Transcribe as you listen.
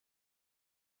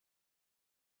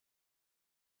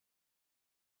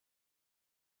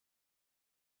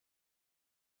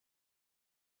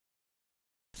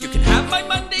my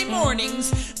Monday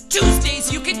mornings.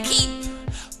 Tuesdays you can keep.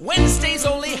 Wednesday's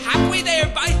only halfway there.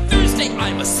 By Thursday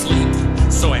I'm asleep.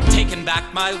 So I'm taking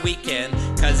back my weekend,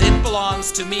 'cause it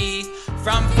belongs to me.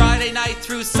 From Friday night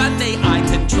through Sunday I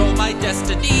control my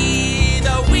destiny.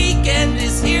 The weekend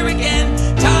is here again,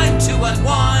 time to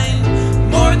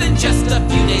unwind. More than just a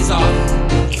few days off,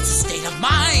 it's a state of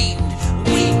mind.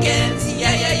 Weekends,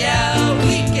 yeah, yeah, yeah.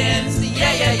 Weekends,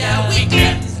 yeah, yeah, yeah.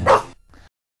 Weekends.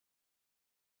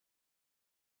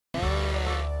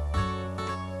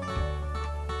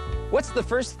 What's the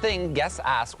first thing guests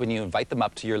ask when you invite them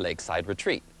up to your lakeside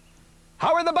retreat?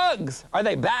 How are the bugs? Are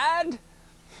they bad?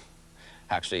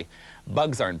 Actually,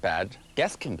 bugs aren't bad.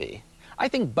 Guests can be. I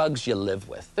think bugs you live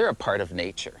with. They're a part of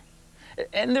nature.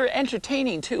 And they're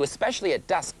entertaining too, especially at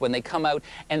dusk when they come out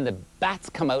and the bats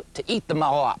come out to eat them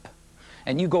all up.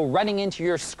 And you go running into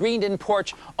your screened-in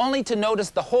porch only to notice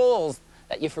the holes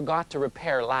that you forgot to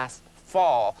repair last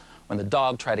fall when the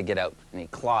dog tried to get out and he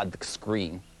clawed the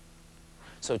screen.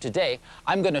 So today,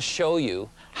 I'm going to show you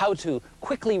how to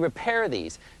quickly repair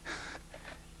these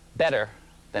better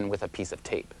than with a piece of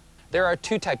tape. There are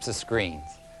two types of screens,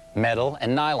 metal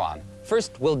and nylon.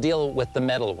 First, we'll deal with the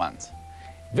metal ones.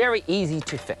 Very easy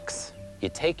to fix. You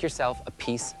take yourself a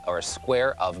piece or a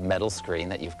square of metal screen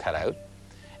that you've cut out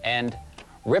and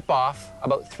rip off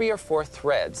about 3 or 4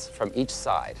 threads from each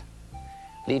side,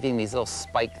 leaving these little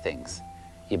spike things.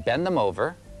 You bend them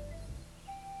over,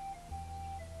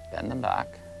 bend them back,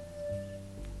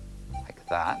 like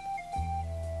that.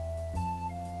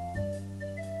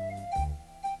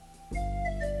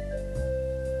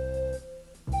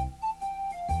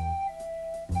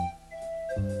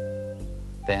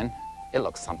 Then it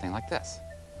looks something like this.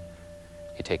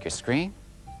 You take your screen,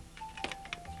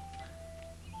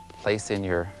 place in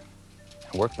your,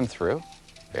 work them through,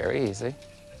 very easy.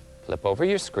 Flip over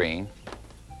your screen,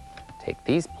 take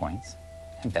these points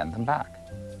and bend them back.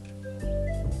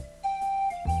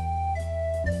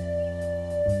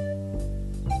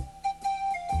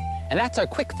 And that's our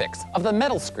quick fix of the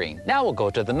metal screen. Now we'll go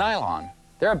to the nylon.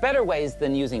 There are better ways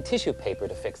than using tissue paper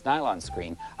to fix nylon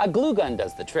screen. A glue gun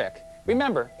does the trick.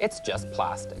 Remember, it's just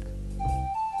plastic.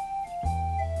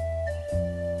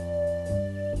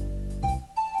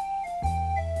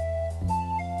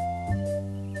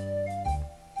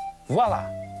 Voila!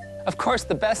 Of course,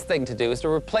 the best thing to do is to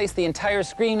replace the entire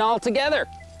screen altogether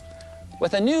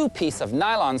with a new piece of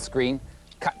nylon screen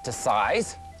cut to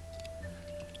size,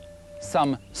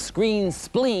 some screen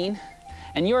spleen,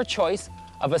 and your choice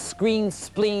of a screen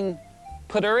spleen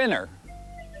putter-inner.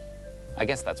 I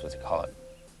guess that's what you call it.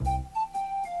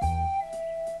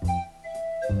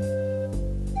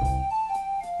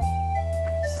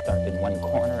 Start in one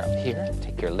corner up here,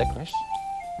 take your licorice.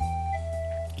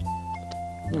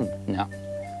 No,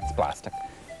 it's plastic.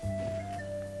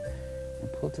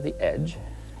 And pull to the edge,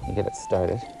 you get it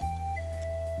started.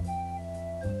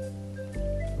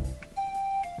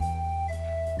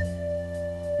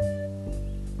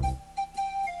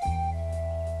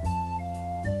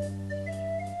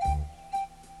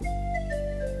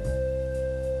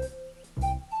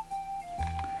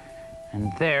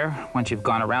 And there, once you've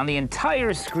gone around the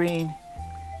entire screen,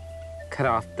 cut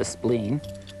off the spleen.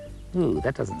 Ooh,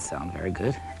 that doesn't sound very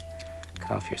good.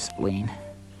 Cut off your spleen.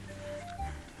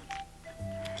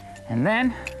 And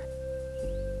then,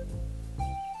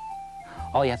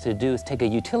 all you have to do is take a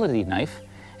utility knife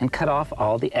and cut off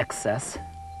all the excess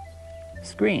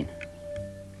screen.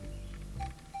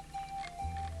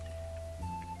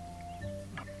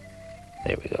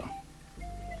 There we go.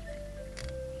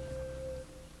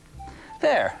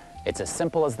 There, it's as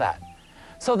simple as that.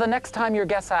 So the next time your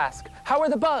guests ask, how are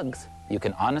the bugs? You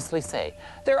can honestly say,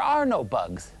 there are no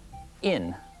bugs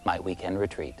in my weekend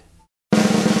retreat.